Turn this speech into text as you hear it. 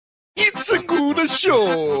Single the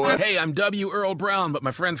show. Hey, I'm W. Earl Brown, but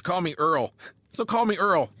my friends call me Earl. So call me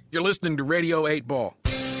Earl. You're listening to Radio 8 Ball.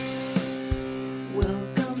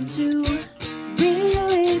 Welcome to Radio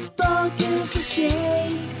 8 Ball. Give us a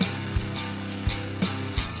shake.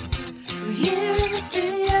 We're here in the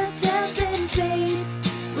studio, tempting fate.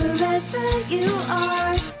 Wherever you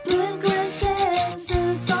are, putting questions to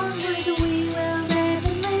the songs which we will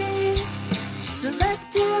randomly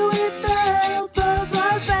select you with the help of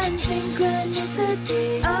our friends.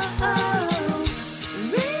 Synchronicity. Oh,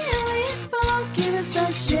 Radio 8 Ball, give us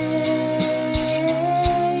a shake.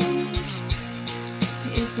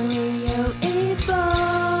 It's a Radio 8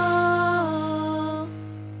 Ball.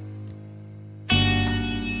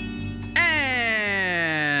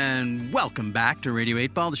 And welcome back to Radio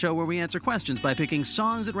 8 Ball, the show where we answer questions by picking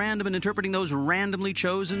songs at random and interpreting those randomly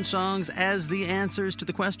chosen songs as the answers to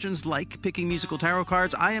the questions, like picking musical tarot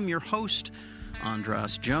cards. I am your host,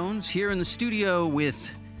 Andras Jones, here in the studio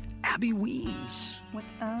with Abby Weems.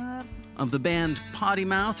 What's up? Of the band Potty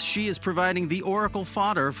Mouth. She is providing the oracle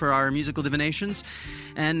fodder for our musical divinations.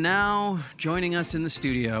 And now, joining us in the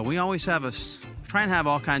studio, we always have try and have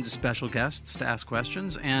all kinds of special guests to ask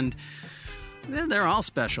questions, and they're all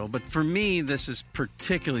special, but for me, this is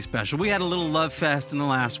particularly special. We had a little love fest in the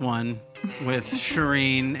last one with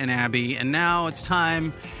Shireen and Abby, and now it's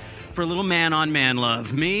time for a little man-on-man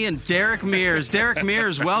love. Me and Derek Mears. Derek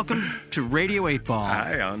Mears, welcome to Radio 8 Ball.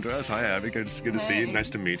 Hi, Andras. Hi, Abby. Good to see you.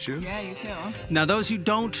 Nice to meet you. Yeah, you too. Now, those who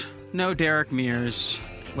don't know Derek Mears,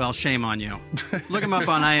 well, shame on you. Look him up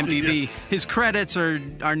on IMDb. His credits are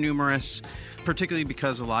numerous, particularly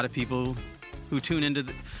because a lot of people who tune into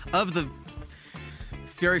the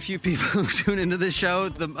very few people who tune into this show,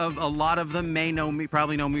 a lot of them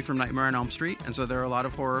probably know me from Nightmare on Elm Street, and so there are a lot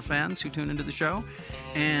of horror fans who tune into the show.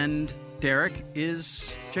 And Derek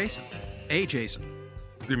is Jason. Jason.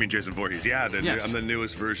 You mean Jason Voorhees? Yeah, Yes. I'm the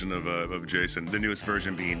newest version of Jason. The newest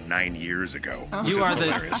version being 9 years ago. Oh.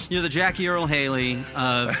 You're the Jackie Earl Haley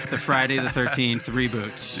of the Friday the 13th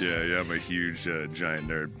reboots. Yeah, I'm a huge, giant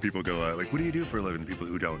nerd. People go, like, what do you do for a living? People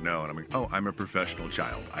who don't know. And I'm like, oh, I'm a professional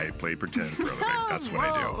child. I play pretend for a living. That's what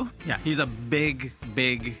I do. Yeah, he's a big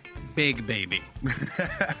baby.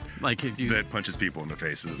 Like if you that punches people in the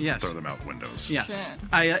faces and throw them out windows. Yes. Shit.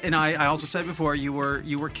 I also said before you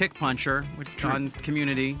were Kick Puncher on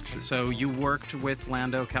Community. True. So you worked with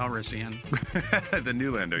Lando Calrissian. The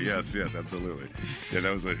new Lando, yes, absolutely. Yeah,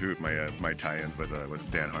 that was a hoot. My tie-ins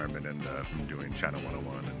with Dan Harmon and from doing Channel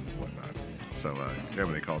 101 and whatnot. So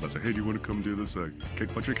when they called us, like, hey, do you want to come do this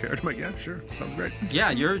Kick Puncher character? I'm like, yeah, sure, sounds great.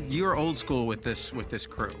 Yeah, you're old school with this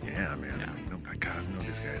crew. Yeah, man. Yeah. I've known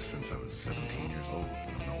these guys since I was 17 years old.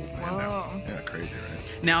 I'm an old man Whoa. now. Yeah, crazy,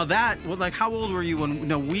 right? Now how old were you when?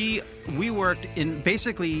 No, we worked in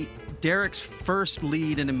basically. Derek's first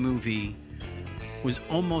lead in a movie was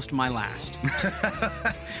almost my last.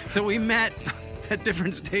 So we met at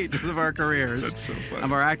different stages of our careers, That's so funny.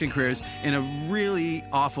 of our acting careers, in a really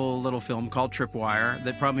awful little film called Tripwire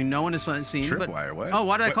that probably no one has seen. Tripwire, what? Oh,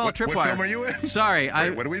 why did I call it Tripwire? What film are you in? Sorry,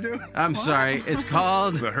 Wait, what do we do? I'm sorry. It's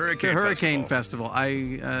called The Hurricane Festival.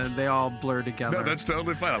 They all blur together. No, that's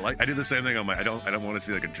totally fine. I do the same thing. I'm like, I don't want to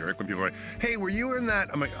see like a jerk when people are like, hey, were you in that?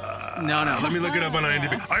 I'm like, No. Let me look it up on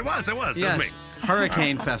IMDb. I was. Yes, That's me.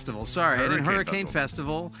 Hurricane Festival. Sorry. And in Hurricane Hurricane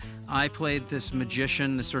Festival, I played this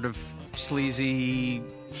magician, this sort of sleazy,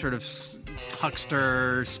 sort of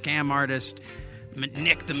huckster, scam artist,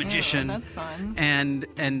 Nick the Magician. Oh, that's fun.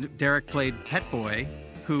 And Derek played Pet Boy,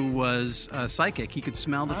 who was a psychic. He could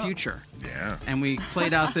smell the future. Yeah. And we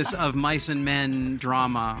played out this Of Mice and Men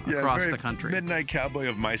drama across very the country. Midnight Cowboy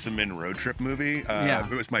of Mice and Men road trip movie. Yeah.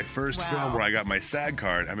 It was my first film where I got my SAG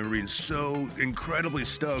card. I remember being so incredibly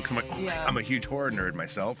stoked. 'Cause I'm like, oh, Yeah. I'm a huge horror nerd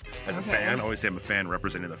myself. As a fan, I always say I'm a fan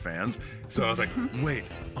representing the fans. So I was like, wait,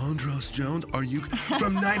 Andras Jones, are you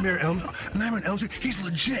from Nightmare on Elm Street? He's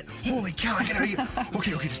legit. Holy cow, I get out of here.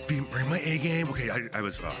 Okay, just bring my A game. Okay, I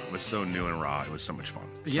was so new and raw. It was so much fun.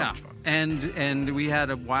 So much fun. And we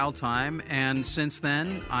had a wild time, and since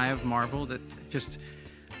then I have marveled at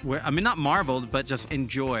not marveled, but just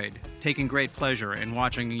enjoyed, taking great pleasure in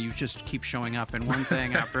watching you just keep showing up in one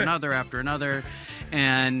thing after another,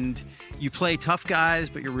 and you play tough guys,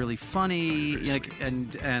 but you're really funny,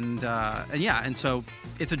 and so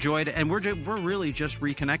it's a joy and we're really just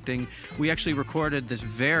reconnecting. We actually recorded this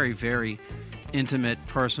very, very intimate,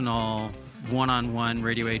 personal, one-on-one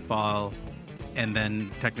Radio 8 Ball, and then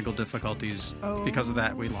technical difficulties. Because of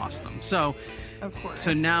that, we lost them. So, of course.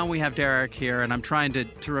 So now we have Derek here, and I'm trying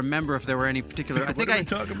to remember if there were any particular. I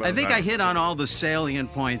think I hit on all the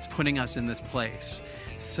salient points, putting us in this place.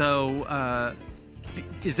 So,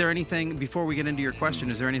 is there anything, before we get into your question,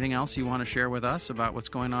 is there anything else you want to share with us about what's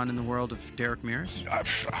going on in the world of Derek Mears?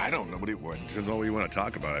 I don't know what depends on what you want to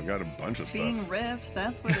talk about. I've got a bunch of stuff. Being ripped,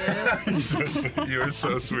 that's what it is. You're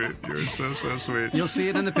so sweet. You're so sweet. You'll see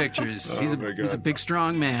it in the pictures. Oh he's my a God. big,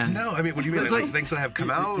 strong man. No, I mean, what do you mean? Like, things that have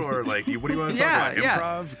come out, or like, what do you want to talk about?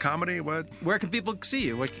 Improv, comedy, what? Where can people see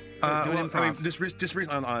you? What, doing Well, improv? I mean, just recently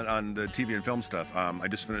on the TV and film stuff, I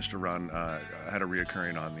just finished a run. I had a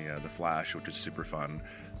reoccurring on the Flash, which is super fun.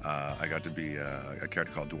 I got to be a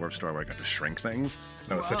character called Dwarf Star, where I got to shrink things.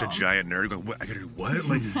 I was such a giant nerd. Going, what? I got to do what?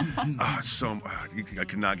 Like, I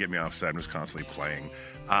could not get me off set. I'm just constantly playing.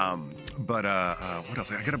 But what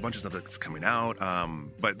else? I got a bunch of stuff that's coming out.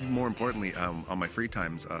 But more importantly, on my free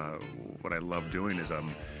times, what I love doing is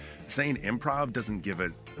saying improv doesn't give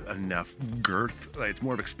it enough girth. It's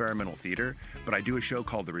more of experimental theater. But I do a show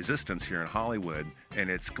called The Resistance here in Hollywood, and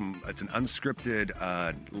it's an unscripted,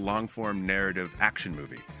 long-form narrative action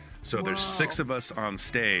movie. So there's 6 of us on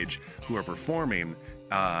stage who are performing,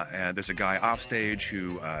 and there's a guy off stage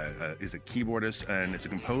who is a keyboardist and is a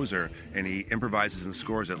composer, and he improvises and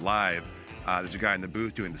scores it live. There's a guy in the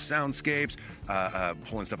booth doing the soundscapes,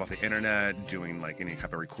 pulling stuff off the internet, doing like any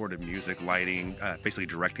type of recorded music, lighting, basically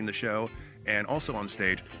directing the show. And also on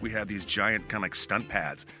stage, we have these giant kind of like stunt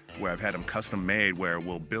pads where I've had them custom made, where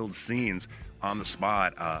we'll build scenes on the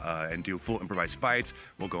spot and do full improvised fights.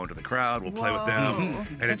 We'll go into the crowd, we'll play with them,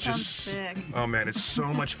 and it's just sick. Oh man, it's so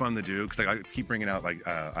much fun to do, because like I keep bringing out like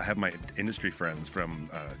I have my industry friends from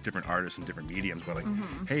different artists and different mediums, but like,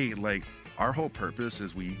 hey, like, our whole purpose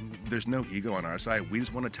is there's no ego on our side. We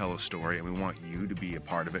just want to tell a story, and we want you to be a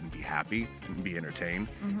part of it and be happy and be entertained.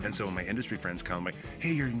 And so when my industry friends come, like,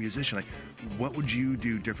 hey, you're a musician, like, what would you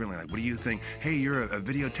do differently? Like, what do you think? Hey, you're a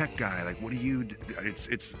video tech guy, like, what do you do?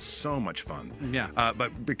 It's so much fun. Yeah.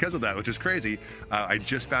 But because of that, which is crazy, I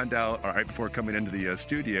just found out right before coming into the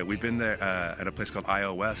studio, we've been there at a place called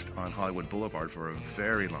IO West on Hollywood Boulevard for a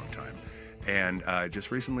very long time. And just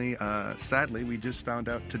recently, sadly, we just found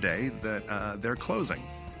out today that they're closing.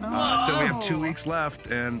 So we have 2 weeks left,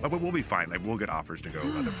 but we'll be fine. Like, we'll get offers to go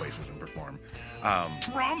other places and perform.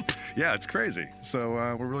 Trump! Yeah, it's crazy. So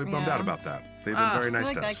we're really bummed out about that. They've been very I nice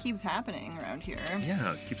feel to like us. that keeps happening around here.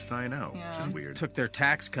 Yeah, it keeps dying out, which is weird. Took their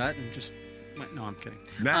tax cut and just went, no, I'm kidding.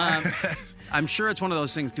 Nah. I'm sure it's one of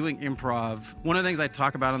those things, doing improv. One of the things I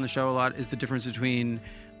talk about on the show a lot is the difference between,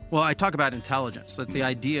 well, I talk about intelligence, that the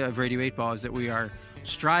idea of Radio 8 Ball is that we are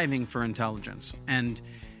striving for intelligence. And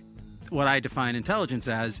what I define intelligence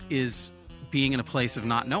as is being in a place of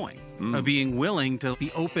not knowing, of being willing to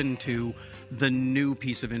be open to the new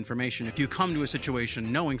piece of information. If you come to a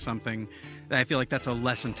situation knowing something, I feel like that's a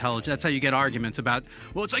less intelligent. That's how you get arguments about,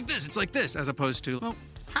 well, it's like this, as opposed to, well,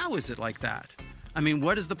 how is it like that? I mean,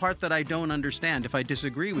 what is the part that I don't understand? If I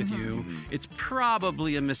disagree with you, it's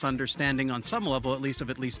probably a misunderstanding on some level, at least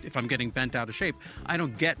if I'm getting bent out of shape. I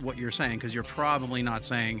don't get what you're saying, because you're probably not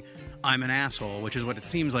saying I'm an asshole, which is what it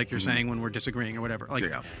seems like you're saying when we're disagreeing or whatever. Like,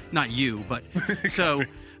 not you, but so.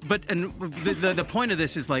 But and the point of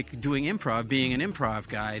this is like doing improv, being an improv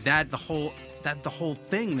guy. That the whole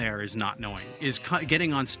thing there is not knowing, is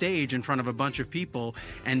getting on stage in front of a bunch of people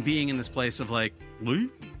and being in this place of like, Well,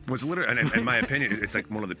 it's literally, and in my opinion, it's like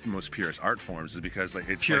one of the most purest art forms, is because like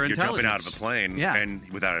it's Pure like you're jumping out of a intelligence. plane Yeah. and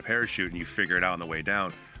without a parachute, and you figure it out on the way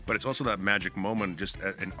down. But it's also that magic moment, just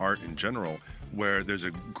in art in general, where there's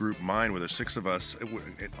a group mind where there's 6 of us,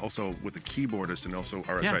 also with the keyboardist and also,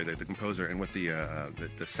 the composer, and with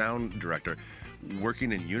the sound director,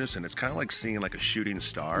 working in unison. It's kind of like seeing like a shooting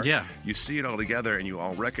star. Yeah. You see it all together and you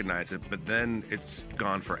all recognize it, but then it's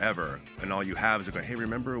gone forever, and all you have is like, hey,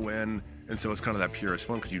 remember when? And so it's kind of that purest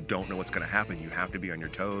fun, because you don't know what's going to happen. You have to be on your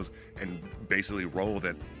toes and basically roll with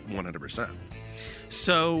it 100%.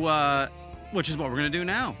 so. Which is what we're going to do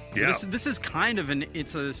now. Yeah. This is kind of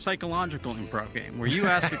it's a psychological improv game where you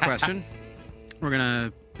ask a question. We're going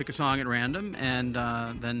to pick a song at random, and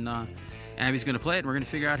then Abby's going to play it, and we're going to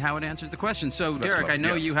figure out how it answers the question. So, That's Derek, love, I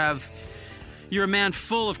know yes. you're a man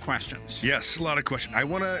full of questions. Yes, a lot of questions. I'm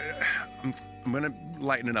going to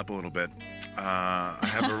lighten it up a little bit. I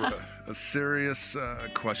have a serious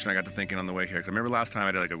question I got to thinking on the way here, because I remember last time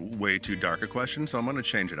I did like a way too dark a question, so I'm going to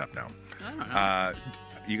change it up now.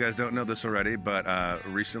 You guys don't know this already, but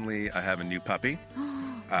recently I have a new puppy.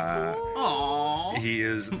 Aww. He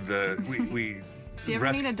is we If you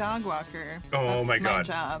ever need a dog walker, Oh that's my God!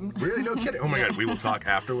 job. Really? No kidding. Oh my God! We will talk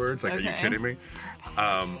afterwards. Like, are you Okay. kidding me?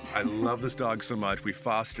 I love this dog so much. We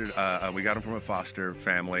fostered. We got him from a foster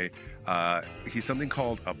family. He's something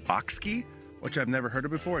called a Boxky. which I've never heard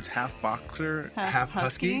of before. It's half boxer, Half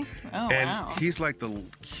husky. Oh, and wow. he's like the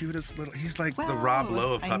cutest little, he's like the Wow. Rob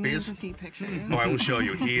Lowe of I need puppies. to see pictures. Oh, I will show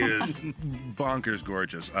you. He is bonkers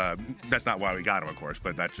gorgeous. That's not why we got him, of course,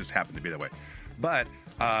 but that just happened to be that way. But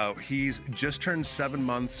he's just turned 7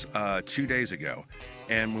 months 2 days ago.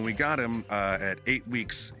 And when we got him at 8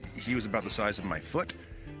 weeks, he was about the size of my foot.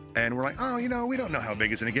 And we're like, oh, we don't know how big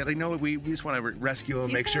he's going to get. Like, no, we just want to rescue him,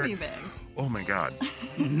 He's make sure. gonna be big. Oh, my God.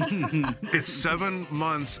 It's 7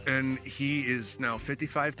 months, and he is now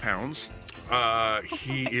 55 pounds.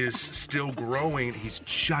 He is still growing. He's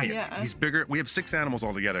giant. Yeah. He's bigger. We have 6 animals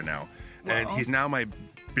altogether now. And Wow. he's now my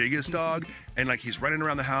biggest dog. And, like, he's running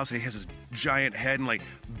around the house, and he has this giant head and, like,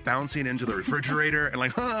 bouncing into the refrigerator. And,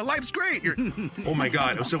 like, life's great. Oh, my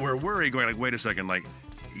God. So we're worried, going, like, wait a second, like,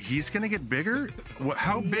 he's going to get bigger?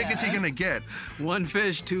 How big is he Yeah. going to get? 1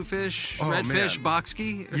 fish, 2 fish, Oh, redfish, man.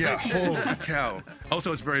 boxkey. Yeah, holy cow.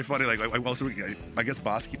 Also, it's very funny. Like, I guess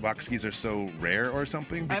boxkeys are so rare or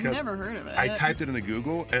something. I've Because never heard of it. I typed it into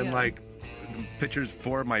Google, and Yeah. like, pictures,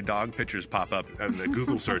 4 of my dog pictures pop up in the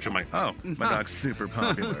Google search. I'm like, oh, my dog's super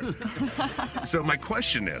popular. So my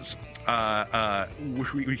question is, I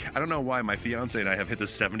don't know why my fiance and I have hit the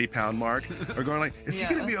 70-pound mark. We're going like, is he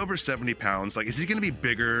going to be over 70 pounds? Like, is he going to be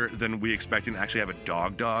bigger than we expect and actually have a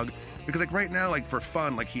dog? Because like right now, like for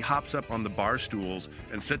fun, like he hops up on the bar stools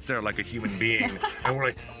and sits there like a human being, and we're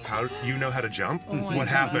like, how to jump? Oh my What God.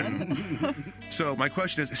 happened? So my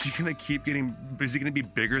question is he going to keep getting? Is he going to be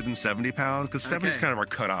bigger than 70 pounds? Because 70 is Okay. kind of our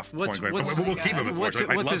cutoff What's- point. what's- We'll keep him. Of course. I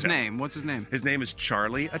What's love his him. name? What's his name? His name is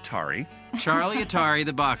Charlie Atari. Charlie Atari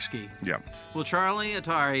the Boxkey. Yeah. Will Charlie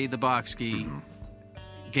Atari the Boxkey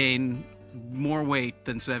gain more weight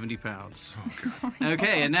than 70 pounds?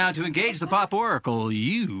 Okay, and now to engage the Pop Oracle,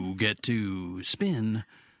 you get to spin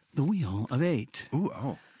the Wheel of 8. Ooh,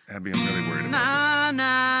 oh. Abby, I'm really worried about Na,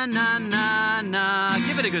 na, na, na, na.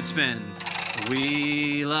 Give it a good spin.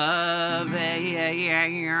 Wheel of 8. this.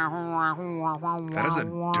 That is a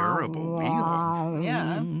durable wheel.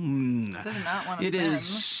 Yeah. Does not want to It spin. is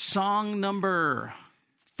song number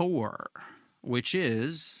 4, which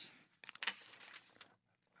is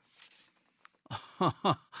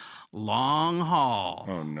Long Haul.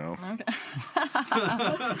 Oh, no. Okay.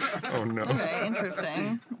 Oh, no. Okay,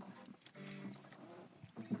 interesting.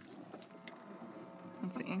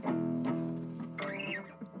 Let's see.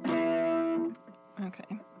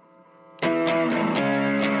 Okay.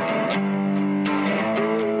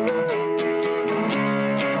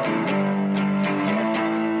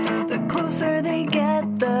 The closer they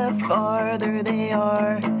get, the farther they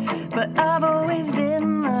are. But I've always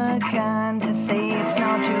been the kind to say it's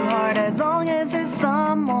not too hard as long as there's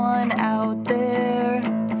someone out there.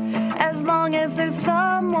 As long as there's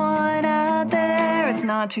someone out there, it's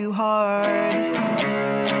not too hard.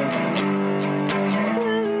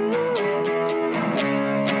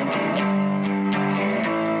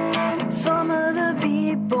 Some of the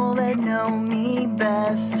people that know me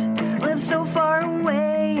best live so far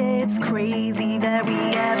away, it's crazy that we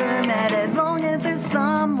ever met. As long as there's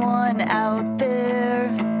someone out there,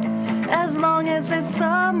 as long as there's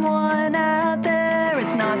someone out there,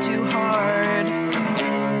 it's not too hard.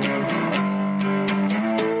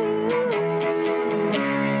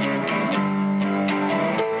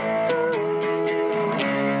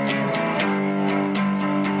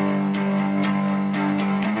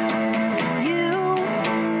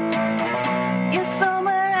 You're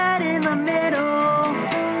somewhere out in the middle.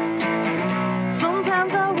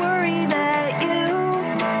 Sometimes I worry that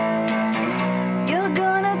you're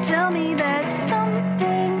gonna tell me that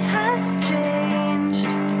something has changed,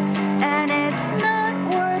 and it's not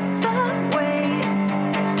worth the wait.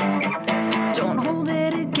 Don't hold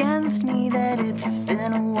it against me that it's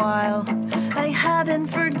been a while. I haven't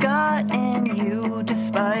forgotten you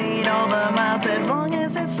despite all the miles. As long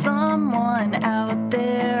as there's someone out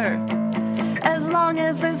there, as long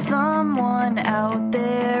as there's someone out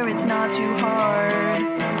there, it's not too hard.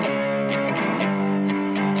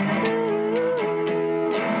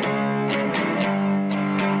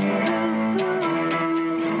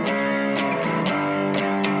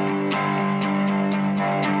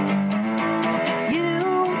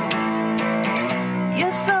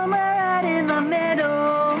 You're somewhere out in the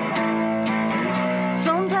middle.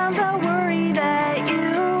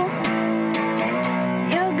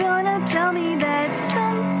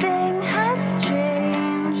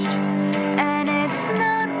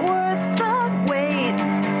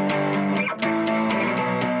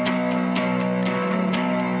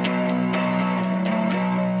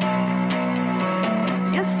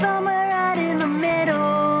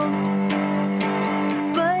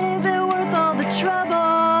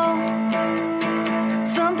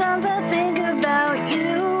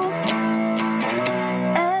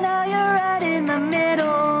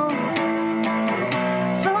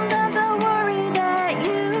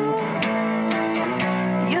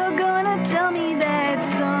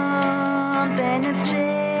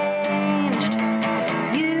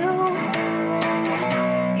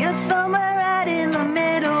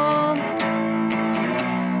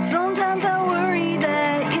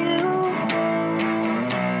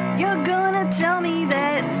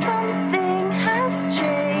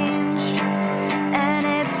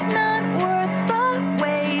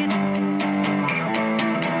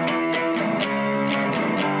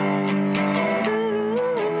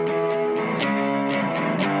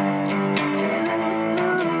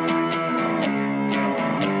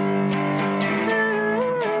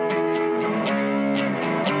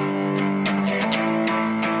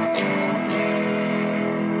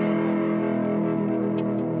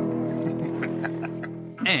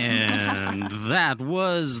 And that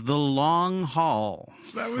was The Long Haul.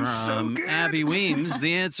 That was so from good. Abby Weems.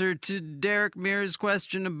 The answer to Derek Mears'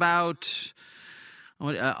 question about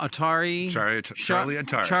Atari. Charlie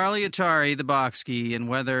Atari. Charlie Atari, the box key, and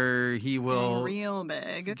whether he will Real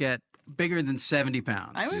big. get bigger than 70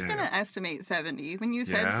 pounds. I was Yeah. gonna estimate 70. When you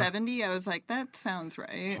said Yeah? 70, I was like, that sounds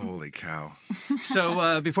right. Holy cow.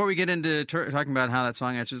 So before we get into talking about how that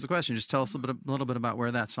song answers the question, just tell us a little bit about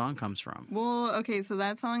where that song comes from. Well, okay, so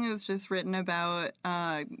that song is just written about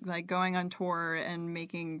like going on tour and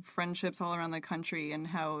making friendships all around the country, and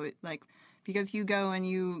how like because you go and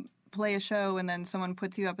you play a show and then someone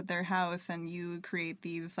puts you up at their house and you create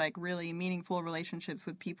these like really meaningful relationships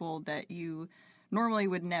with people that you normally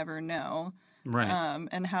would never know. Right.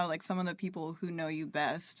 And how like some of the people who know you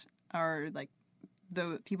best are like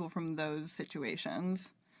the people from those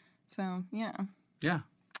situations. So yeah. Yeah.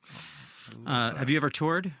 Have you ever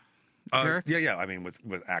toured, Derek? Yeah. I mean,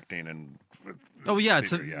 with acting and. With Oh yeah, it's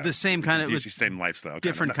theater, the same kind of Usually same lifestyle.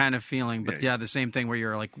 different kind of feeling, but Yeah. yeah, the same thing where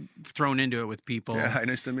you're like thrown into it with people. Yeah, hi,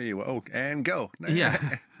 nice to meet you. Oh, and go.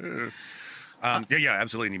 Yeah. Yeah,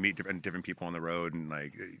 absolutely. And you meet different people on the road, and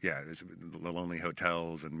like, yeah, there's the lonely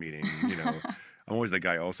hotels and meeting. You know, I'm always the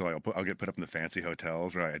guy. Also, I'll get put up in the fancy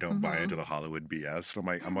hotels where I don't buy into the Hollywood BS. So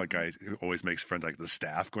I'm a guy who always makes friends like the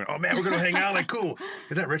staff, going, "Oh man, we're gonna hang out." Like, cool.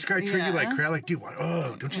 Did that rich guy treat you like Yeah. crap? Like, dude, what?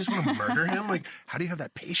 Oh, don't you just want to murder him? Like, how do you have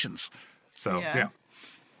that patience? So Yeah. yeah.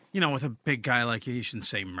 You know, with a big guy like you shouldn't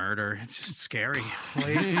say murder. It's just scary.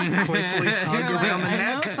 Playfully hug You're like, around the I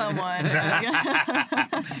neck. know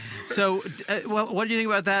someone. So, well, what do you think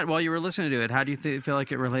about that while you were listening to it? How do you feel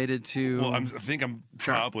like it related to? Well, I think I'm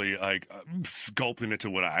probably like sculpting it to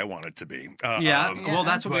what I want it to be. yeah. Well,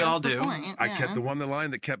 that's what we but- all That's do. the point, I yeah. kept the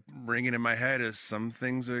line that kept ringing in my head is some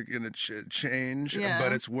things are going to change, Yeah.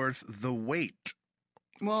 but it's worth the wait.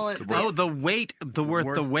 Well, Oh, the weight,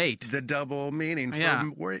 worth the wait. The double meaning for, Yeah.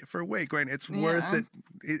 for weight. Going, it's worth Yeah.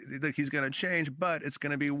 it. That he's going to change, but it's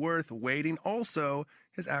going to be worth waiting. Also,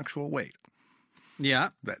 his actual weight. Yeah.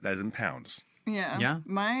 That is in pounds. Yeah. Yeah.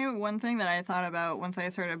 My one thing that I thought about once I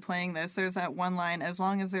started playing this, there's that one line, as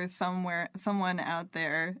long as there's someone out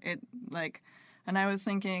there, it like, and I was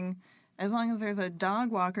thinking, as long as there's a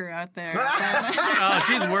dog walker out there, then, Oh,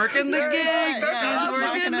 she's working the gig. yeah, She's it's not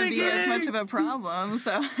working going the to be as gig. much of a problem.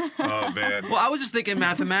 So, Oh man. Well, I was just thinking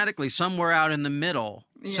mathematically, somewhere out in the middle.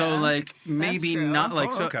 So, Yeah, like, maybe true. not like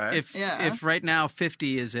Oh, so. okay. If right now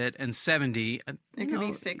 50 is it and 70, It could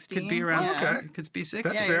be 60. Could be around. Yeah. It could be 60.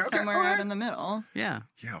 That's yeah, fair. you're Okay, somewhere all out right. in the middle. Yeah.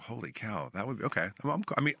 Yeah, holy cow, that would be okay.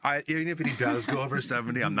 Even if he does go over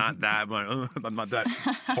 70, I'm not that. I'm not that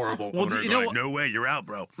horrible Well, owner. you know Going, what- no way, you're out,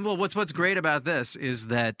 bro. Well, what's great about this is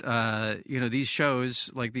that these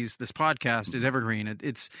shows like this podcast is evergreen.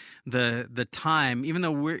 It's the time, even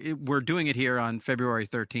though we're doing it here on February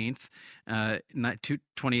 13th,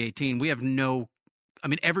 2018. We have no. I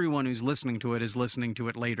mean, everyone who's listening to it is listening to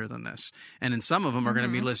it later than this, and then some of them are going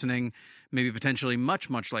to be listening, maybe potentially much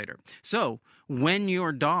later. So when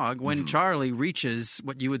your dog, when Charlie reaches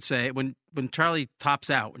what you would say when Charlie tops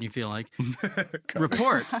out, when you feel like,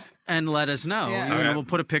 report and let us know. Yeah. You know, Okay. we'll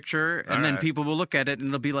put a picture, and then right. people will look at it, and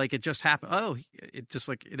it'll be like it just happened. Oh, it just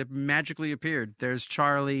like it magically appeared. There's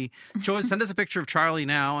Charlie. Joy, send us a picture of Charlie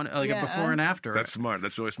now, and like a Yeah. before and after. That's smart.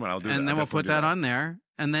 That's really smart. I'll do that. and then I'll we'll definitely put do that on there.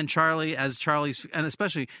 And then Charlie, as Charlie's, and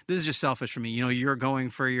especially this is just selfish for me. You know, you're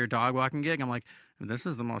going for your dog walking gig. I'm like, this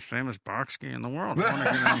is the most famous box ski in the world. I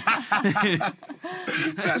wanna get on.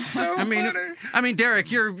 That's so funny. I mean,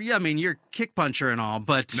 Derek, you're kick puncher and all,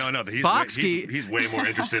 but No, box ski. he's way more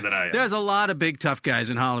interested than I am. There's a lot of big tough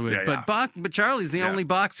guys in Hollywood, Yeah, but Charlie's the Yeah. only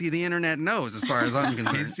boxy the internet knows, as far as I'm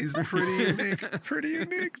concerned. He's pretty unique. Pretty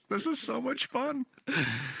unique. This is so much fun.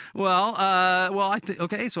 Well,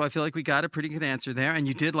 okay. So I feel like we got a pretty good answer there, and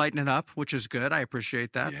you did lighten it up, which is good. I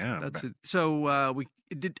appreciate that. Yeah. That's it. So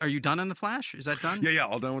Are you done in the Flash? Is that done? Yeah,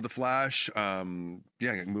 all done with the Flash.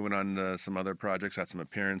 Moving on to some other projects. Had some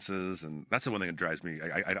appearances, and that's the one thing that drives me.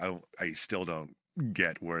 I still don't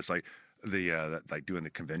get where it's like like doing the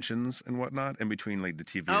conventions and whatnot in between like the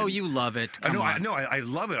TV. Oh, and- you love it. Come on. I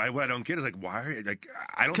love it. What I don't get is like why like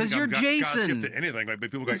I don't 'Cause think you're I'm God's Jason. gift to anything. Like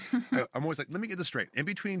but people go, I'm always like, let me get this straight. In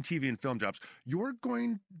between TV and film jobs, you're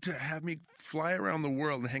going to have me fly around the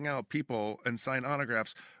world and hang out with people and sign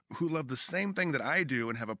autographs who love the same thing that I do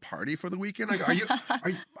and have a party for the weekend. Like, are you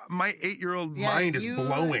my 8-year-old mind is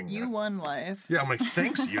blowing. You won life. Yeah, I'm like,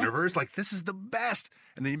 thanks, universe. Like, this is the best.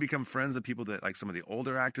 And then you become friends with people that, like, some of the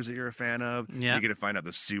older actors that you're a fan of. Yeah. You get to find out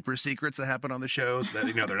the super secrets that happen on the shows that,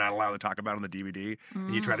 you know, they're not allowed to talk about on the DVD.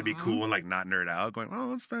 And you try to be cool and, like, not nerd out, going,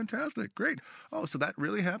 oh, that's fantastic. Great. Oh, so that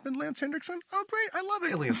really happened, Lance Hendrickson? Oh, great. I love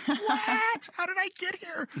aliens. What? How did I get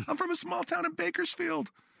here? I'm from a small town in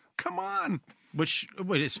Bakersfield. Come on.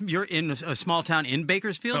 You're in a small town in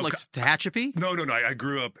Bakersfield, like Tehachapi? No. I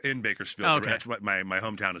grew up in Bakersfield. Oh, okay. That's what my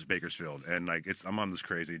hometown is, Bakersfield, and like I'm on this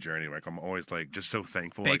crazy journey. Like I'm always like just so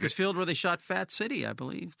thankful. Bakersfield, where they shot Fat City, I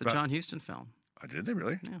believe, the John Huston film. Did they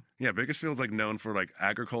really? Yeah. Yeah, Bakersfield's like known for like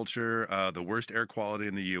agriculture, the worst air quality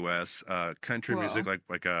in the U.S., country music like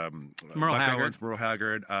Merle Haggard, Owens, Merle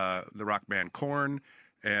Haggard, the rock band Korn,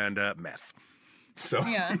 and meth. So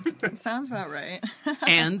Yeah, sounds about right.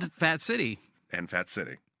 and Fat City. And Fat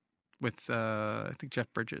City. With, I think Jeff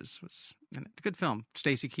Bridges was in it. Good film.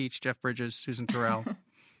 Stacy Keach, Jeff Bridges, Susan Terrell.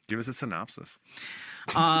 Give us a synopsis.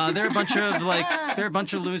 They're a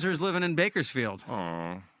bunch of losers living in Bakersfield.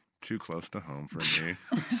 Oh, too close to home for me.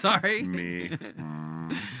 Sorry. Me.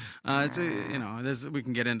 We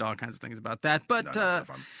can get into all kinds of things about that. But, No, that's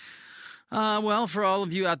not fun. well, for all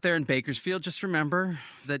of you out there in Bakersfield, just remember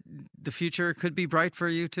that the future could be bright for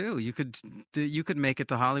you too. You could make it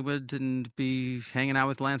to Hollywood and be hanging out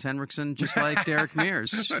with Lance Henriksen, just like Derek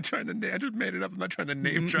Mears. I'm not trying to. I just made it up. I'm not trying to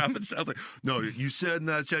name drop. It sounds like no. You said in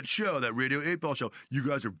that show, that Radio 8-Ball show, you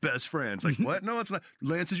guys are best friends. Like what? No, it's not.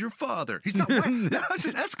 Lance is your father. He's not. What? No, it's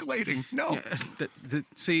just escalating. No.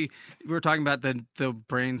 See, we were talking about the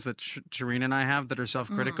brains that Shireen and I have that are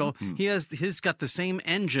self-critical. He's got the same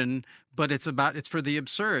engine, but it's for the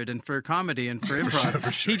absurd and for comedy and for improv.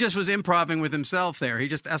 For sure. He just was improvising with himself there. He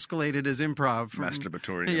just escalated his improv.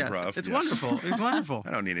 Masturbatory Yes, improv. it's yes. wonderful. It's wonderful.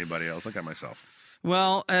 I don't need anybody else. I got myself.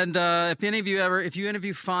 Well, and if any of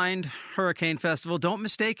you find Hurricane Festival, don't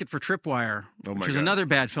mistake it for Tripwire, Oh my which is God. another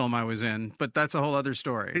bad film I was in, but that's a whole other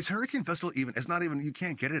story. Is Hurricane Festival even? It's not even. You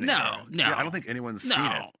can't get it anymore. No. Yeah, I don't think anyone's seen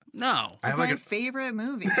it. No. I It's have my like a. favorite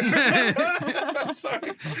movie. I'm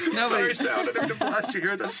sorry. Nobody- Sorry, Sal. I didn't mean to blast you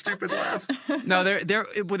here. That stupid laugh. No,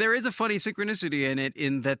 there is a funny synchronicity in it,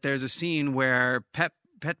 in that there's a scene where Pet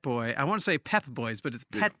Boy, I want to say Pep Boys, but it's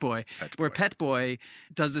Pet Boy, where Pet Boy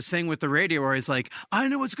does this thing with the radio where he's like, I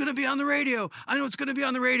know what's going to be on the radio. I know what's going to be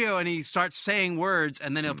on the radio. And he starts saying words,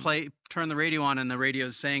 and then he'll turn the radio on, and the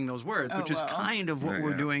radio's saying those words, which is kind of what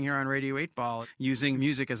we're doing here on Radio 8-Ball, using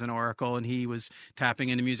music as an oracle. And he was tapping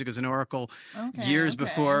into music as an oracle years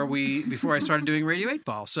before I started doing Radio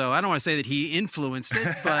 8-Ball. So I don't want to say that he influenced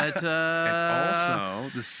it, but And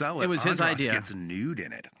also, the sell it was his Andros idea. Gets nude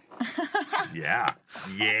in it. Yeah.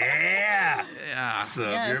 So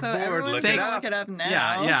Yeah, if you're so bored, everyone look can it up. look it up now.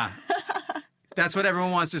 Yeah. That's what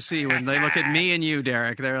everyone wants to see when they look at me and you,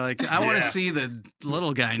 Derek. They're like, I want to Yeah. see the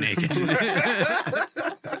little guy naked.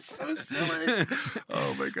 That's so silly.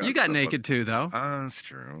 Oh my God. You got so naked too, though. That's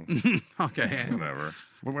true. Okay. Whatever.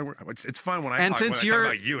 It's fun when I And talk, since when I you're-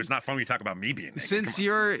 talk about you. It's not fun when you talk about me being naked. Since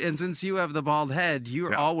you have the bald head,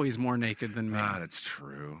 you're Yeah. always more naked than me. That's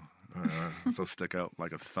true. So stick out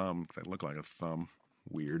like a thumb because I look like a thumb.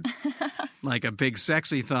 Weird. Like a big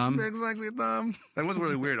sexy thumb. Big sexy thumb. That was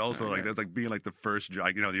really weird. Also, like that's like being like the first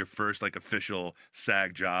job, your first like official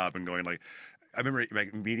SAG job, and going like. I remember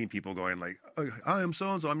like meeting people going like, oh, I am so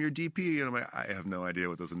and so, I'm your DP, and I'm like, I have no idea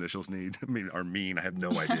what those initials need. I have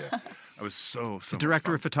no idea. I was so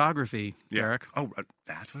Director much of photography, fun. Derek. Oh,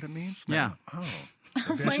 that's what it means. Yeah. Oh.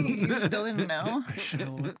 Like, you still didn't know? I should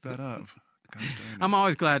have looked that up. God damn it. I'm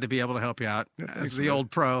always glad to be able to help you out thanks, as the man. old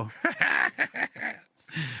pro.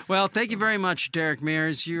 Well, thank you very much, Derek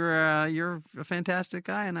Mears. You're a fantastic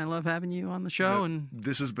guy, and I love having you on the show. And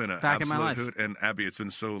This has been an back in my absolute life. hoot. And Abby, it's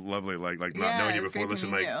been so lovely, like not Yeah, knowing you it's before. great to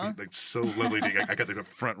Listen, meet like you. so lovely. I got like a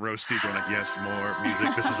front row seat going like, yes, more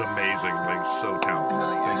music. This is amazing. Like so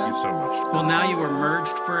talented. Thank you so much. well, now you are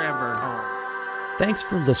merged forever. Thanks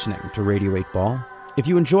for listening to Radio 8-Ball. If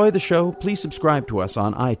you enjoy the show, please subscribe to us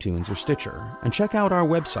on iTunes or Stitcher, and check out our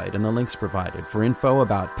website and the links provided for info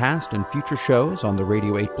about past and future shows on the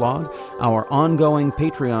Radio 8 blog, our ongoing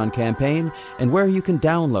Patreon campaign, and where you can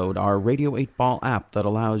download our Radio 8-Ball app that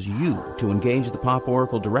allows you to engage the Pop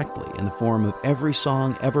Oracle directly in the form of every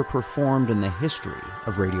song ever performed in the history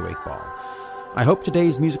of Radio 8-Ball. I hope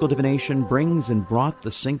today's musical divination brings and brought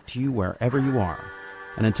the sync to you wherever you are.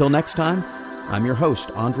 And until next time, I'm your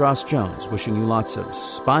host, Andros Jones, wishing you lots of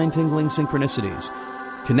spine-tingling synchronicities,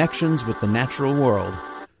 connections with the natural world,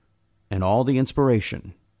 and all the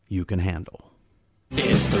inspiration you can handle.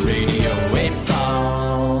 It's the Radio 8-Ball.